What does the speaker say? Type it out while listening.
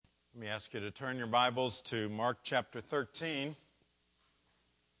Let me ask you to turn your Bibles to Mark chapter 13. I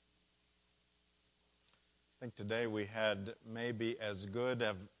think today we had maybe as good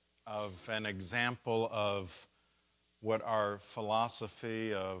of an example of what our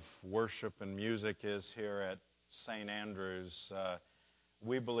philosophy of worship and music is here at St. Andrews.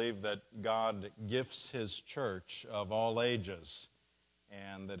 We believe that God gifts His church of all ages,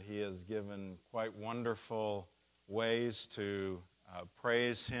 and that He has given quite wonderful ways to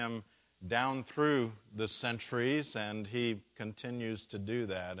praise Him down through the centuries, and He continues to do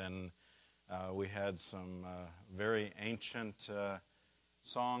that. And we had some very ancient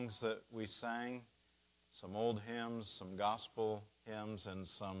songs that we sang, some old hymns, some gospel hymns, and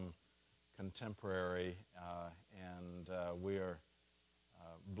some contemporary. And we are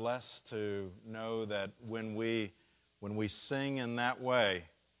blessed to know that when we sing in that way,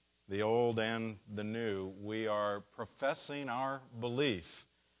 the old and the new, we are professing our belief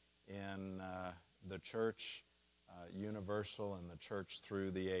in the church universal and the church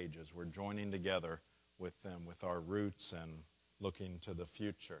through the ages. We're joining together with them, with our roots and looking to the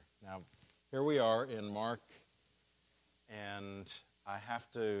future. Now, here we are in Mark, and I have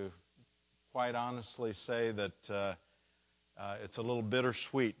to quite honestly say that it's a little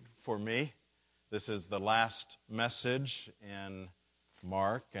bittersweet for me. This is the last message in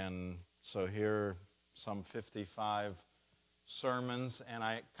Mark, and so here are some 55 sermons, and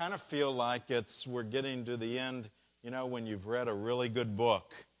I kind of feel like we're getting to the end, when you've read a really good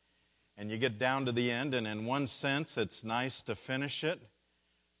book, and you get down to the end, and in one sense it's nice to finish it,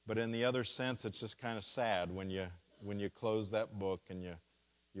 but in the other sense it's just kind of sad when you close that book and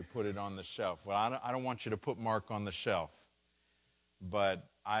you put it on the shelf. Well, I don't want you to put Mark on the shelf, but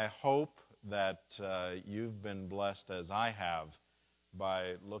I hope that you've been blessed as I have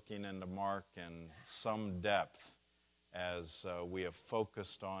by looking into Mark in some depth as we have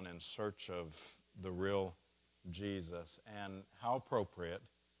focused on in search of the real Jesus. And how appropriate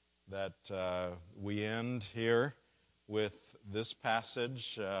that we end here with this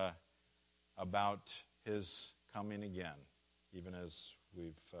passage about His coming again, even as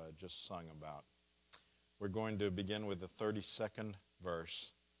we've just sung about. We're going to begin with the 32nd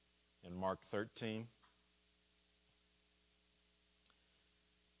verse in Mark 13.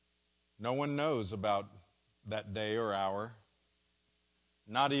 No one knows about that day or hour,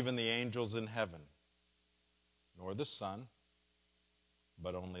 not even the angels in heaven, nor the Son,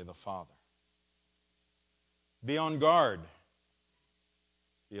 but only the Father. Be on guard.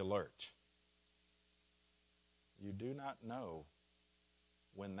 Be alert. You do not know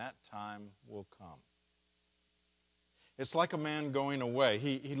when that time will come. It's like a man going away.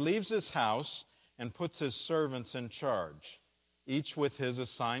 He leaves his house and puts his servants in charge, each with his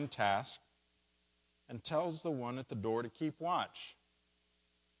assigned task, and tells the one at the door to keep watch.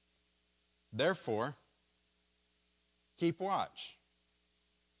 Therefore, keep watch,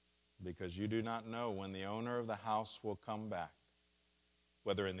 because you do not know when the owner of the house will come back,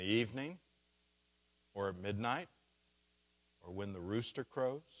 whether in the evening or at midnight or when the rooster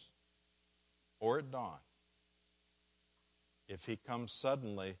crows or at dawn. If he comes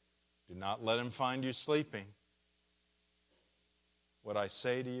suddenly, do not let him find you sleeping. What I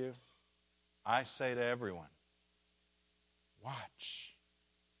say to you, I say to everyone, watch.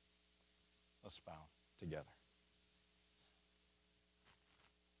 Let's bow together.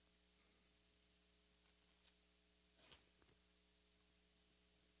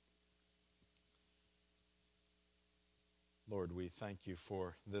 Lord, we thank you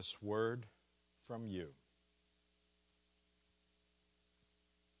for this word from you.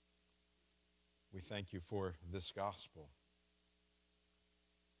 We thank you for this gospel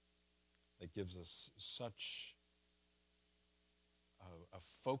that gives us such a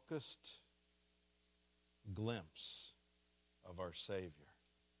focused glimpse of our Savior.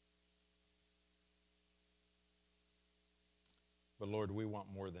 But Lord, we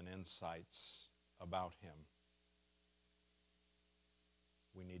want more than insights about Him.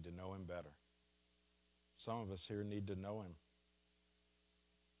 We need to know Him better. Some of us here need to know Him.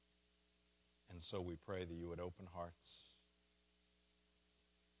 And so we pray that you would open hearts,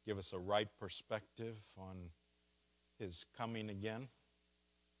 give us a right perspective on His coming again,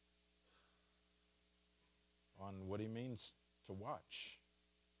 on what He means to watch,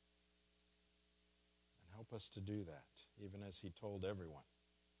 and help us to do that, even as He told everyone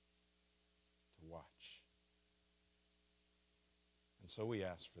to watch. And so we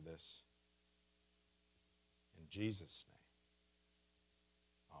ask for this in Jesus' name.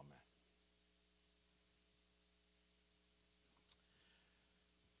 Amen.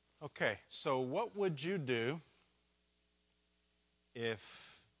 Okay, so what would you do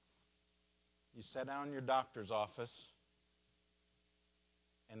if You sat down in your doctor's office,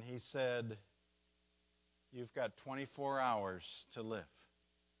 and he said, you've got 24 hours to live.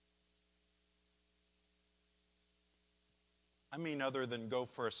 I mean, other than go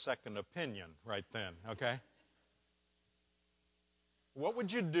for a second opinion right then, okay? What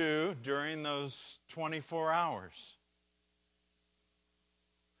would you do during those 24 hours?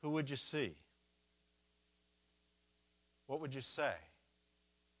 Who would you see? What would you say?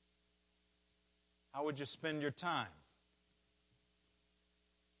 How would you spend your time?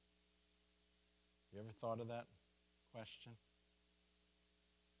 You ever thought of that question?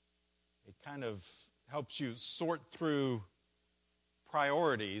 It kind of helps you sort through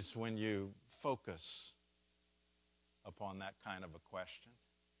priorities when you focus upon that kind of a question.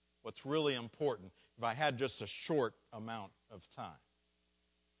 What's really important if I had just a short amount of time?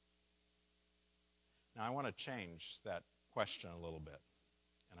 Now, I want to change that question a little bit,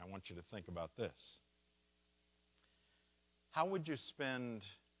 and I want you to think about this. How would you spend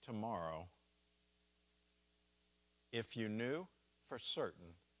tomorrow if you knew for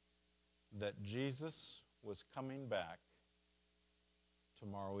certain that Jesus was coming back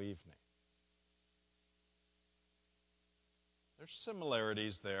tomorrow evening? There's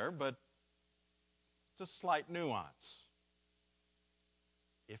similarities there, but it's a slight nuance.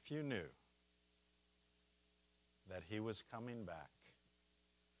 If you knew that he was coming back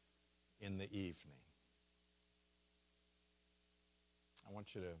in the evening. I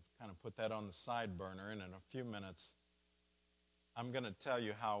want you to kind of put that on the side burner, and in a few minutes, I'm going to tell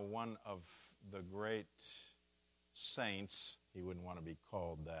you how one of the great saints, he wouldn't want to be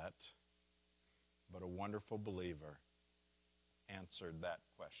called that, but a wonderful believer, answered that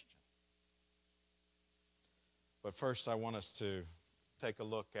question. But first, I want us to take a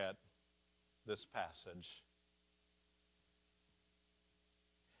look at this passage.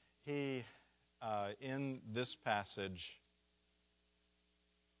 He, in this passage,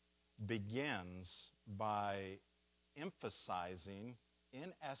 begins by emphasizing,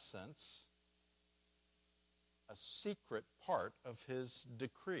 in essence, a secret part of his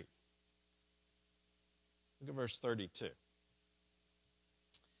decree. Look at verse 32.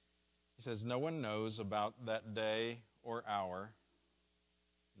 He says, "No one knows about that day or hour,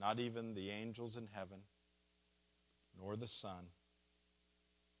 not even the angels in heaven, nor the Son,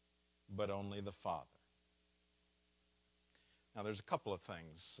 but only the Father." Now, there's a couple of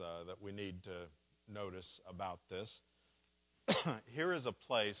things that we need to notice about this. Here is a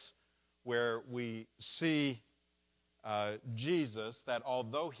place where we see Jesus, that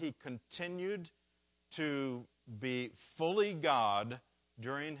although he continued to be fully God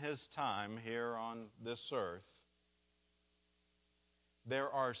during his time here on this earth, there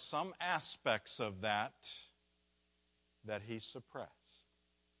are some aspects of that he suppressed.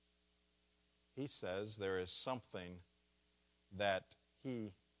 He says there is something that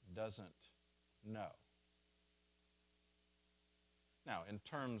he doesn't know. Now, in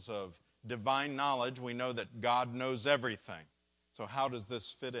terms of divine knowledge, we know that God knows everything. So how does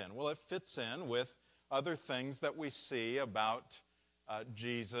this fit in? Well, it fits in with other things that we see about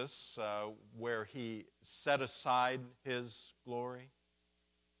Jesus, where he set aside his glory,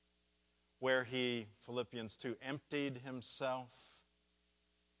 where he, Philippians 2, emptied himself.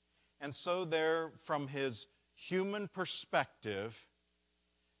 And so there, from his human perspective,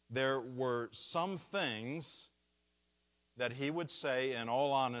 there were some things that he would say, in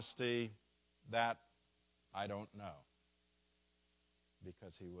all honesty, that I don't know.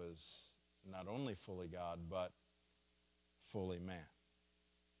 Because he was not only fully God, but fully man.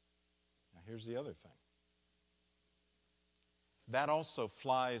 Now here's the other thing. That also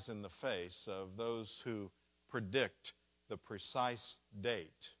flies in the face of those who predict the precise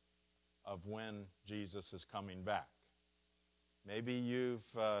date of when Jesus is coming back. Maybe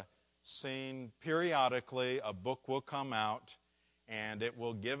you've seen periodically a book will come out and it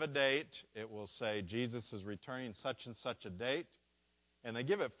will give a date. It will say Jesus is returning such and such a date. And they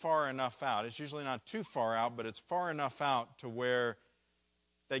give it far enough out. It's usually not too far out, but it's far enough out to where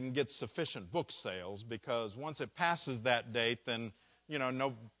they can get sufficient book sales, because once it passes that date, then,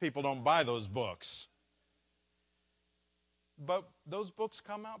 no people don't buy those books. But those books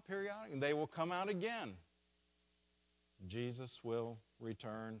come out periodically, and they will come out again. Jesus will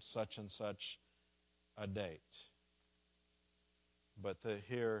return such and such a date. But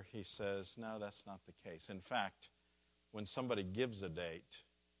here he says, no, that's not the case. In fact, when somebody gives a date,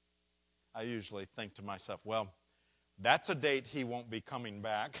 I usually think to myself, well, that's a date he won't be coming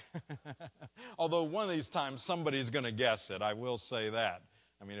back. Although one of these times somebody's going to guess it, I will say that.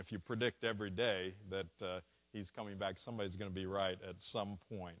 I mean, if you predict every day that he's coming back, somebody's going to be right at some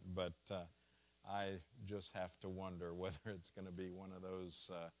point. But I just have to wonder whether it's going to be one of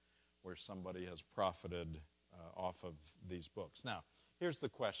those where somebody has profited off of these books. Now, here's the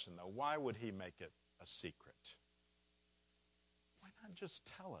question, though. Why would he make it a secret? Why not just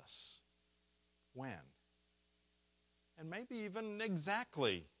tell us when? And maybe even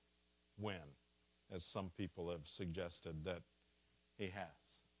exactly when, as some people have suggested that he has.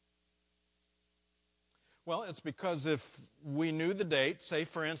 Well, it's because if we knew the date, say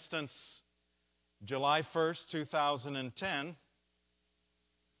for instance, July 1st, 2010,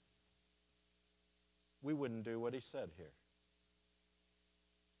 we wouldn't do what he said here.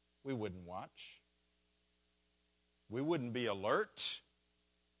 We wouldn't watch. We wouldn't be alert.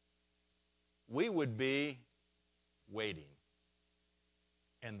 We would be waiting.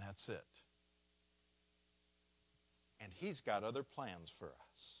 And that's it. And he's got other plans for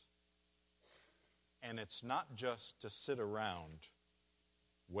us. And it's not just to sit around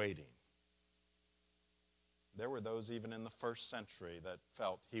waiting. There were those even in the first century that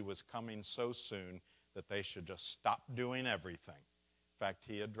felt he was coming so soon that they should just stop doing everything. In fact,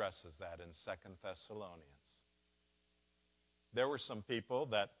 he addresses that in 2 Thessalonians. There were some people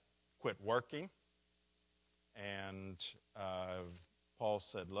that quit working, and Paul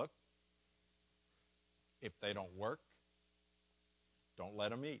said, look, if they don't work, don't let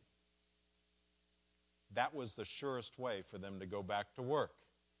them eat. That was the surest way for them to go back to work.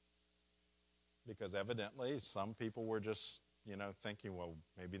 Because evidently some people were just, thinking, well,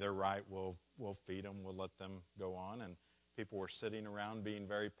 maybe they're right, we'll feed them, we'll let them go on. And people were sitting around being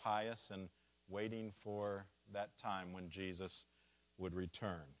very pious and waiting for that time when Jesus would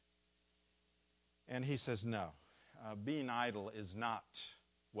return. And he says, no, being idle is not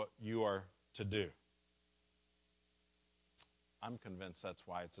what you are to do. I'm convinced that's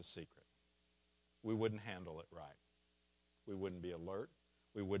why it's a secret. We wouldn't handle it right. We wouldn't be alert.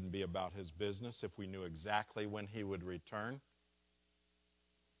 We wouldn't be about his business if we knew exactly when he would return.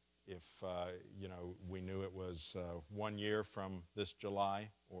 If, we knew it was 1 year from this July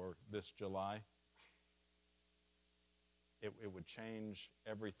or this July, it would change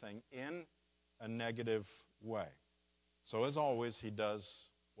everything in a negative way. So as always, he does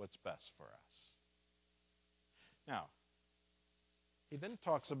what's best for us. Now, he then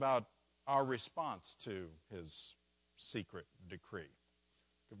talks about our response to his secret decree.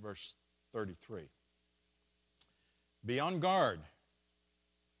 Look at verse 33. Be on guard.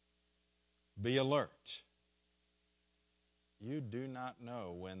 Be alert. You do not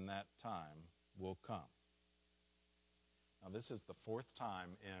know when that time will come. Now, this is the fourth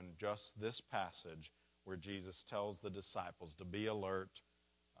time in just this passage where Jesus tells the disciples to be alert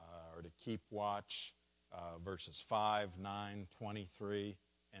or to keep watch. Verses 5, 9, 23,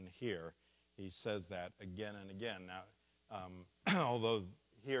 and here he says that again and again. Now, although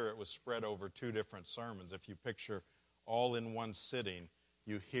here it was spread over two different sermons, if you picture all in one sitting,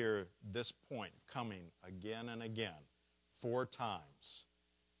 you hear this point coming again and again, 4 times.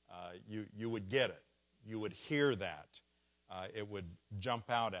 You would get it. You would hear that. It would jump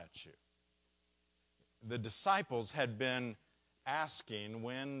out at you. The disciples had been asking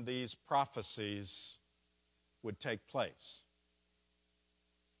when these prophecies would take place.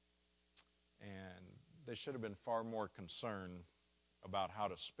 And they should have been far more concerned about how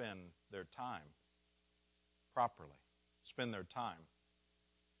to spend their time properly, spend their time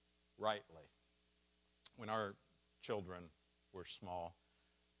rightly. When our children were small,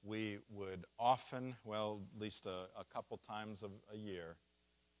 we would often, at least a couple times a year,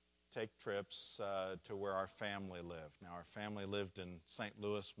 take trips to where our family lived. Now, our family lived in St.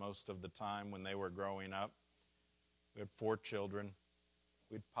 Louis most of the time when they were growing up. We had 4 children.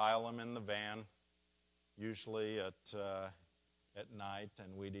 We'd pile them in the van, usually at night,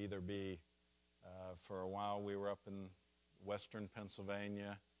 and we'd either be, for a while we were up in western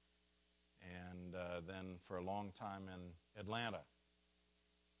Pennsylvania, and then for a long time in Atlanta.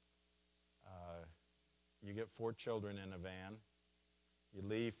 You get 4 children in a van. You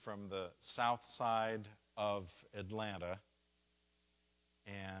leave from the south side of Atlanta,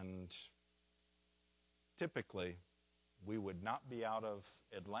 and typically we would not be out of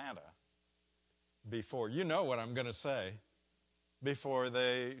Atlanta before, you know what I'm going to say, before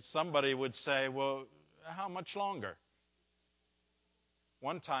somebody would say, well, how much longer?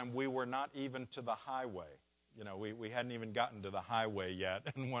 One time we were not even to the highway. We hadn't even gotten to the highway yet,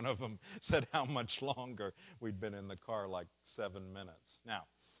 and one of them said how much longer. We'd been in the car like 7 minutes. Now,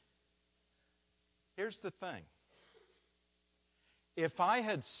 here's the thing. If I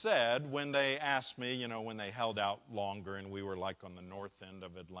had said, when they asked me, when they held out longer, and we were like on the north end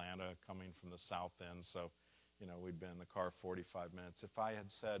of Atlanta, coming from the south end, so, we'd been in the car 45 minutes. If I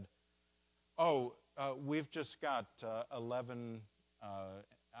had said, We've just got 11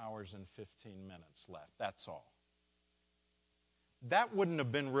 hours and 15 minutes left. That's all. That wouldn't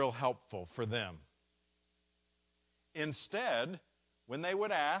have been real helpful for them. Instead, when they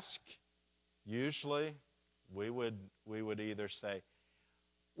would ask, usually we would either say,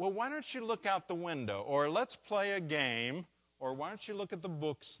 well, why don't you look out the window? Or let's play a game. Or why don't you look at the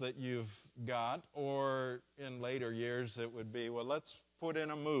books that you've got? Or in later years it would be, well, let's put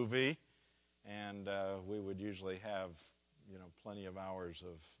in a movie. And we would usually have, plenty of hours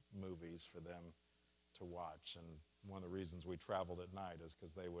of movies for them to watch. And one of the reasons we traveled at night is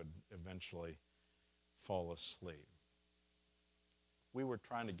because they would eventually fall asleep. We were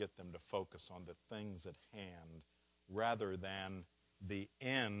trying to get them to focus on the things at hand rather than the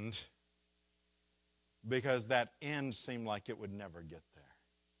end, because that end seemed like it would never get there.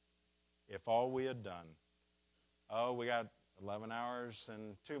 If all we had done, we got 11 hours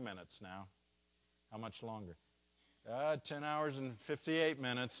and 2 minutes now. How much longer? 10 hours and 58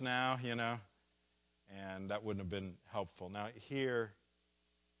 minutes now, and that wouldn't have been helpful. Now here,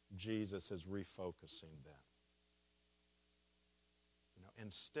 Jesus is refocusing them.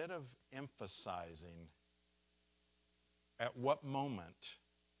 Instead of emphasizing at what moment,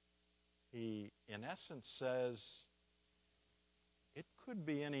 he, in essence, says, it could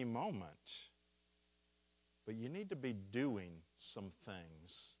be any moment, but you need to be doing some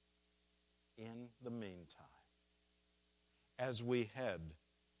things in the meantime as we head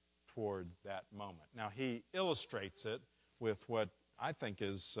toward that moment. Now, he illustrates it with what I think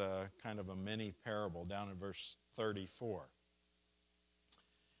is kind of a mini parable down in verse 34.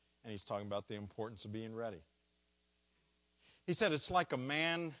 And he's talking about the importance of being ready. He said it's like a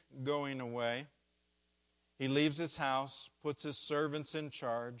man going away. He leaves his house, puts his servants in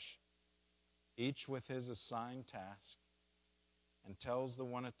charge, each with his assigned task, and tells the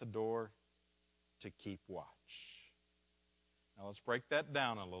one at the door to keep watch. Now let's break that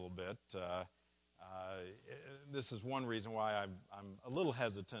down a little bit. This is one reason why I'm a little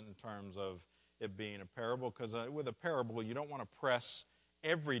hesitant in terms of it being a parable, because with a parable you don't want to press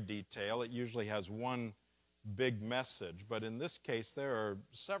every detail. It usually has one big message. But in this case, there are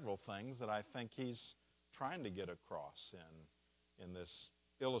several things that I think he's trying to get across in this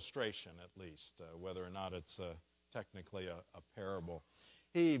illustration, at least, whether or not it's technically a parable.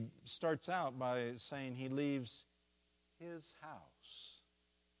 He starts out by saying he leaves his house.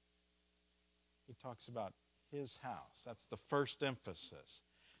 He talks about his house. That's the first emphasis.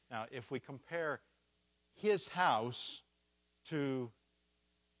 Now, if we compare his house to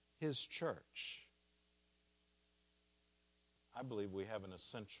his church, I believe we have an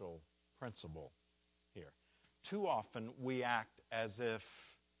essential principle here. Too often we act as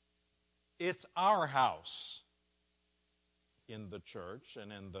if it's our house in the church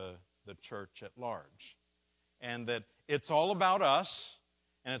and in the church at large, and that it's all about us,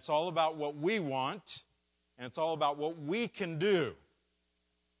 and it's all about what we want, and it's all about what we can do.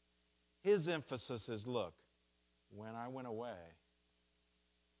 His emphasis is, look, when I went away,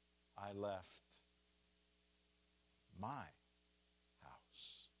 I left my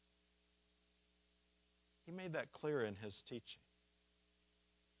house. He made that clear in his teaching.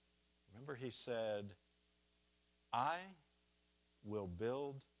 Remember, he said, I will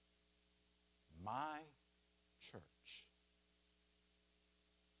build my church.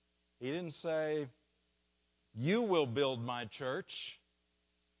 He didn't say, you will build my church.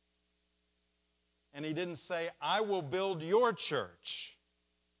 And he didn't say, I will build your church.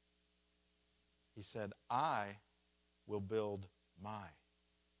 He said, I will build my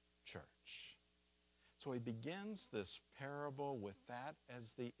church. So he begins this parable with that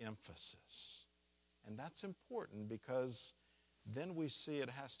as the emphasis. And that's important because then we see it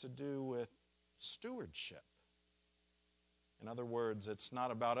has to do with stewardship. In other words, it's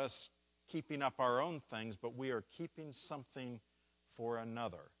not about us keeping up our own things, but we are keeping something for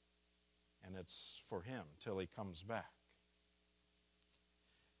another. And it's for him till he comes back.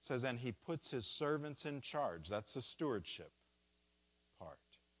 It says, and he puts his servants in charge. That's the stewardship part.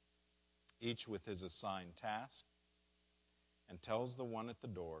 Each with his assigned task, and tells the one at the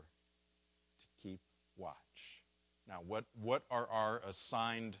door to keep watch. Now, what are our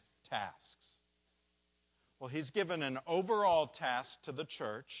assigned tasks? Well, he's given an overall task to the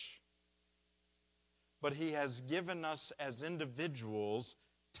church, but he has given us as individuals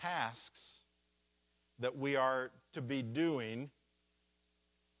tasks that we are to be doing,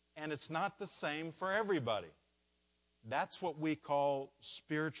 and it's not the same for everybody. That's what we call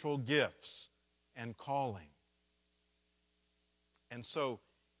spiritual gifts and calling. And so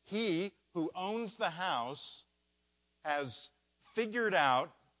he who owns the house has figured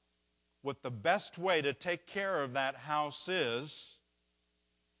out what the best way to take care of that house is,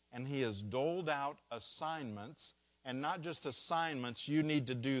 and he has doled out assignments, and not just assignments, you need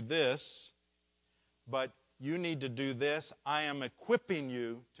to do this, but you need to do this. I am equipping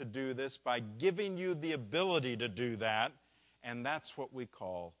you to do this by giving you the ability to do that, and that's what we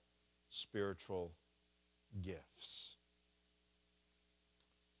call spiritual gifts.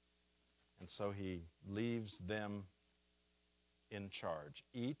 And so he leaves them in charge,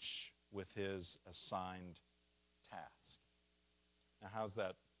 each with his assigned task. Now, how's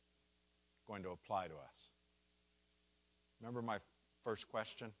that going to apply to us? Remember my first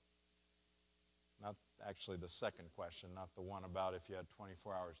question? Not actually the second question, not the one about if you had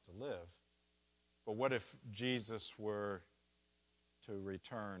 24 hours to live. But what if Jesus were to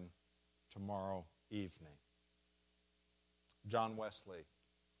return tomorrow evening? John Wesley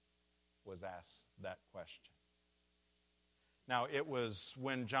was asked that question. Now, it was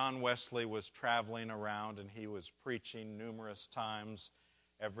when John Wesley was traveling around and he was preaching numerous times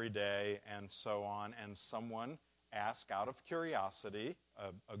every day and so on, and someone asked out of curiosity,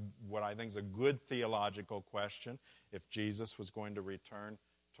 what I think is a good theological question, if Jesus was going to return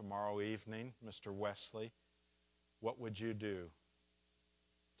tomorrow evening, Mr. Wesley, what would you do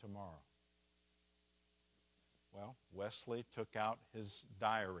tomorrow? Well, Wesley took out his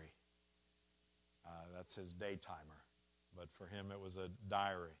diary. That's his day timer, but for him it was a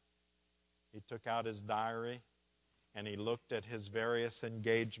diary. He took out his diary and he looked at his various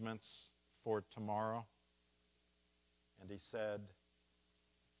engagements for tomorrow, and he said,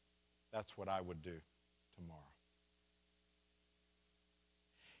 that's what I would do tomorrow.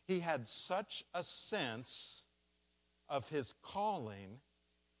 He had such a sense of his calling,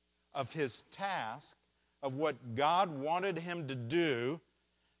 of his task, of what God wanted him to do,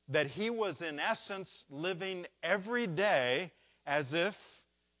 that he was in essence living every day as if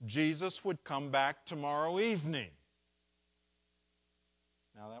Jesus would come back tomorrow evening.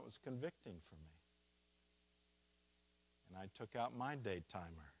 Now that was convicting for me. And I took out my day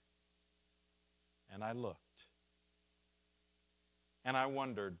timer and I looked. And I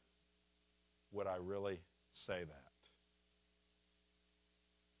wondered, would I really say that?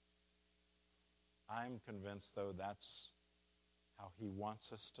 I'm convinced, though, that's how he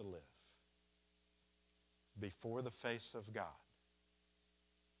wants us to live. Before the face of God.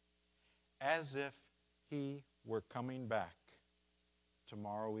 As if he were coming back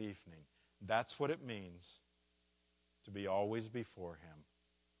tomorrow evening. That's what it means to be always before him.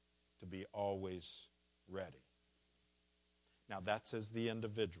 To be always ready. Now that's as the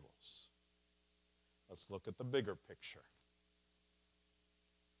individuals. Let's look at the bigger picture.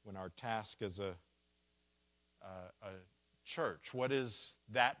 When our task is a church, what is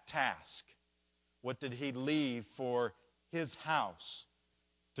that task? What did he leave for his house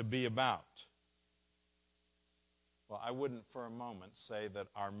to be about? Well, I wouldn't for a moment say that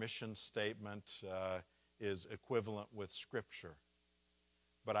our mission statement is equivalent with Scripture.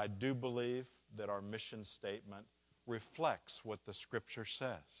 But I do believe that our mission statement reflects what the Scripture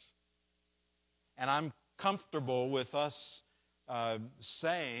says. And I'm comfortable with us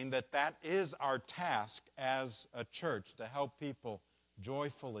saying that that is our task as a church, to help people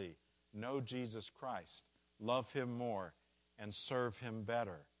joyfully know Jesus Christ, love him more, and serve him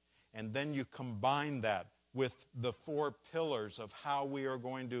better. And then you combine that with the 4 pillars of how we are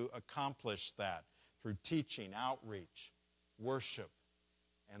going to accomplish that through teaching, outreach, worship,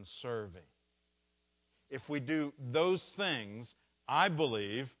 and serving. If we do those things, I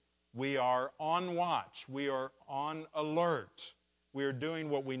believe we are on watch. We are on alert. We are doing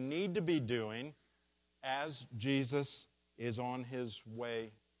what we need to be doing as Jesus is on his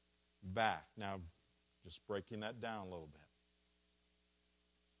way back. Now, just breaking that down a little bit.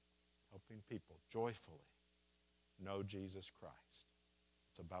 Helping people joyfully know Jesus Christ.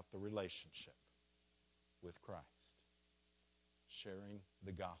 It's about the relationship with Christ. Sharing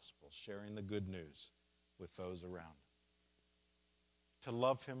the gospel, sharing the good news with those around. To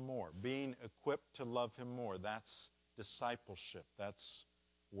love him more, being equipped to love him more. That's discipleship, that's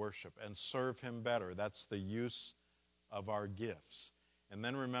worship. And serve him better, that's the use of our gifts. And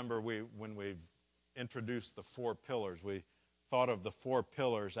then remember, when we introduced the 4 pillars, we thought of the 4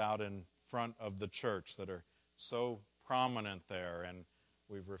 pillars out in front of the church that are so prominent there. And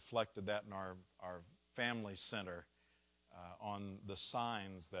we've reflected that in our family center on the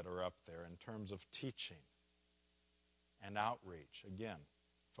signs that are up there in terms of teaching and outreach. Again,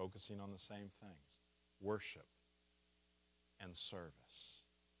 focusing on the same things. Worship and service.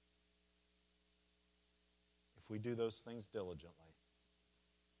 If we do those things diligently,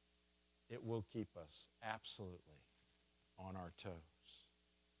 it will keep us absolutely on our toes.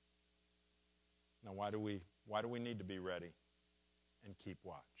 Now, why do we need to be ready and keep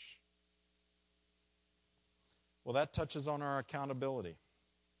watch? Well, that touches on our accountability.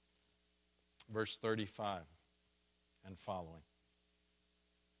 Verse 35 and following.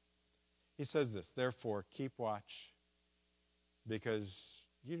 He says this, therefore, keep watch, because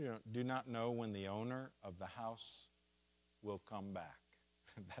you do not know when the owner of the house will come back.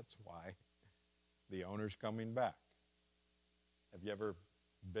 That's why the owner's coming back. Have you ever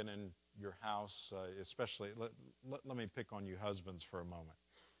been in your house, especially, let me pick on you husbands for a moment.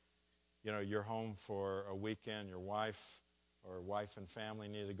 You know, you're home for a weekend, your wife or wife and family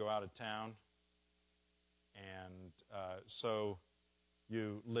need to go out of town, and so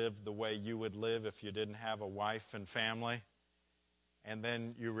you live the way you would live if you didn't have a wife and family, and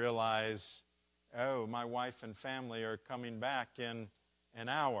then you realize, oh, my wife and family are coming back in an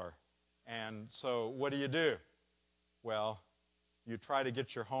hour, and so what do? Well, you try to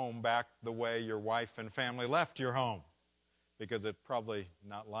get your home back the way your wife and family left your home, because it's probably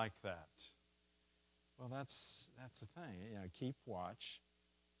not like that. Well, that's the thing. You know, keep watch,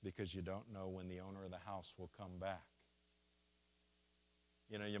 because you don't know when the owner of the house will come back.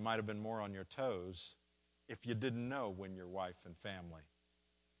 You know, you might have been more on your toes if you didn't know when your wife and family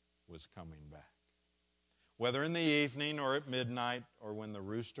was coming back. Whether in the evening or at midnight or when the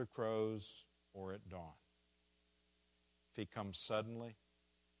rooster crows or at dawn. If he comes suddenly,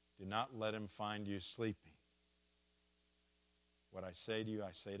 do not let him find you sleeping. What I say to you,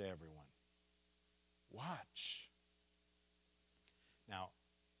 I say to everyone. Watch. Now,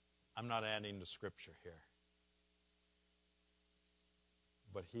 I'm not adding to Scripture here.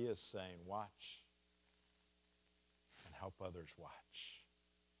 But he is saying, watch and help others watch.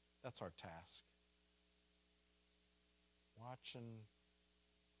 That's our task. Watch and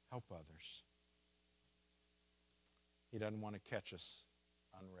help others. He doesn't want to catch us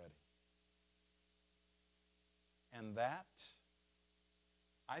unready. And that,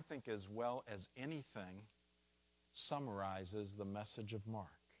 I think, as well as anything, summarizes the message of Mark.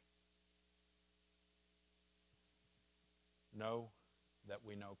 Know that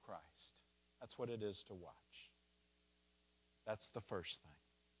we know Christ. That's what it is to watch. That's the first thing.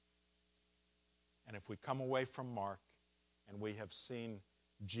 And if we come away from Mark and we have seen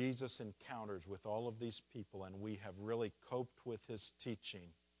Jesus' encounters with all of these people and we have really coped with his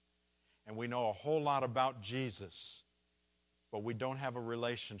teaching and we know a whole lot about Jesus, but we don't have a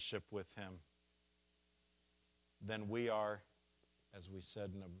relationship with him, then we are, as we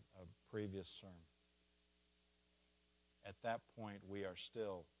said in a previous sermon, at that point we are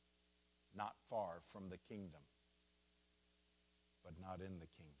still not far from the kingdom, but not in the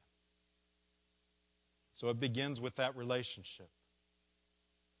kingdom. So it begins with that relationship.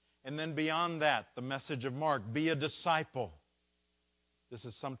 And then beyond that, the message of Mark, be a disciple. This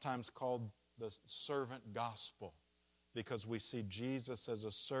is sometimes called the servant gospel, because we see Jesus as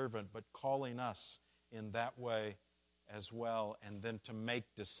a servant, but calling us in that way as well, and then to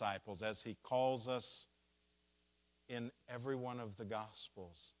make disciples, as he calls us in every one of the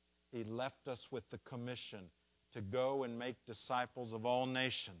Gospels. He left us with the commission to go and make disciples of all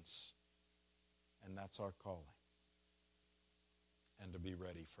nations. And that's our calling. And to be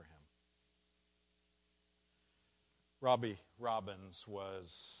ready for him. Robbie Robbins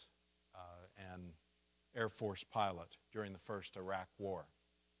was an Air Force pilot during the first Iraq War.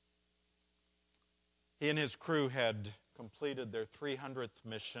 He and his crew had completed their 300th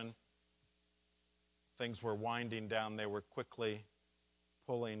mission. Things were winding down. They were quickly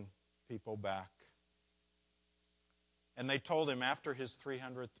pulling people back. And they told him after his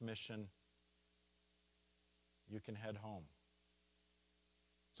 300th mission, you can head home.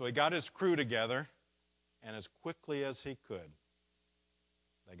 So he got his crew together, and as quickly as he could,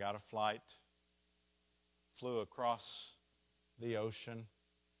 they got a flight, flew across the ocean,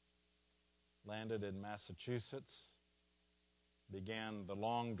 landed in Massachusetts, began the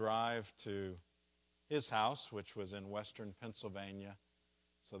long drive to his house, which was in western Pennsylvania.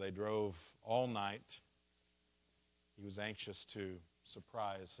 So they drove all night. He was anxious to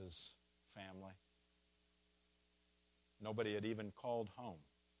surprise his family. Nobody had even called home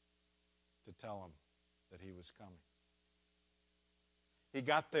to tell him that he was coming. He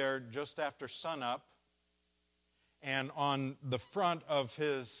got there just after sunup, and on the front of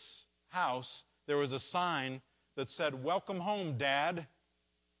his house there was a sign that said, "Welcome home, Dad."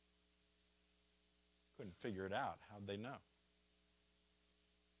 Couldn't figure it out. How'd they know?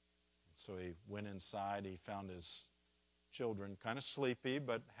 And so he went inside. He found his children kind of sleepy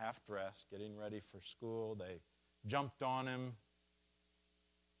but half dressed, getting ready for school. They jumped on him,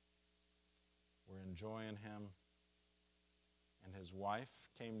 were enjoying him. And his wife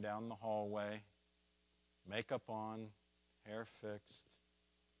came down the hallway makeup on, hair fixed,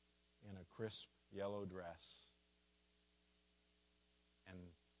 in a crisp yellow dress. And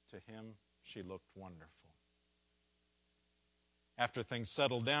to him, she looked wonderful. After things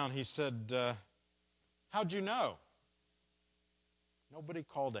settled down, he said, how'd you know? Nobody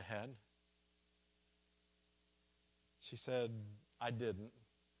called ahead. She said, I didn't.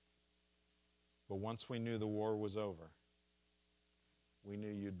 But once we knew the war was over, we knew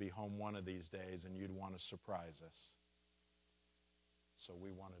you'd be home one of these days and you'd want to surprise us. So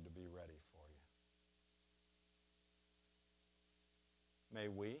we wanted to be ready for you. May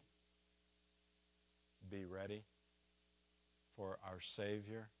we be ready for our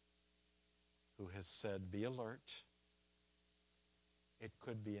Savior, who has said, be alert. It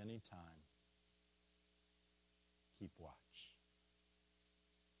could be any time. Keep watch.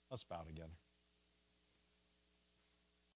 Let's bow together.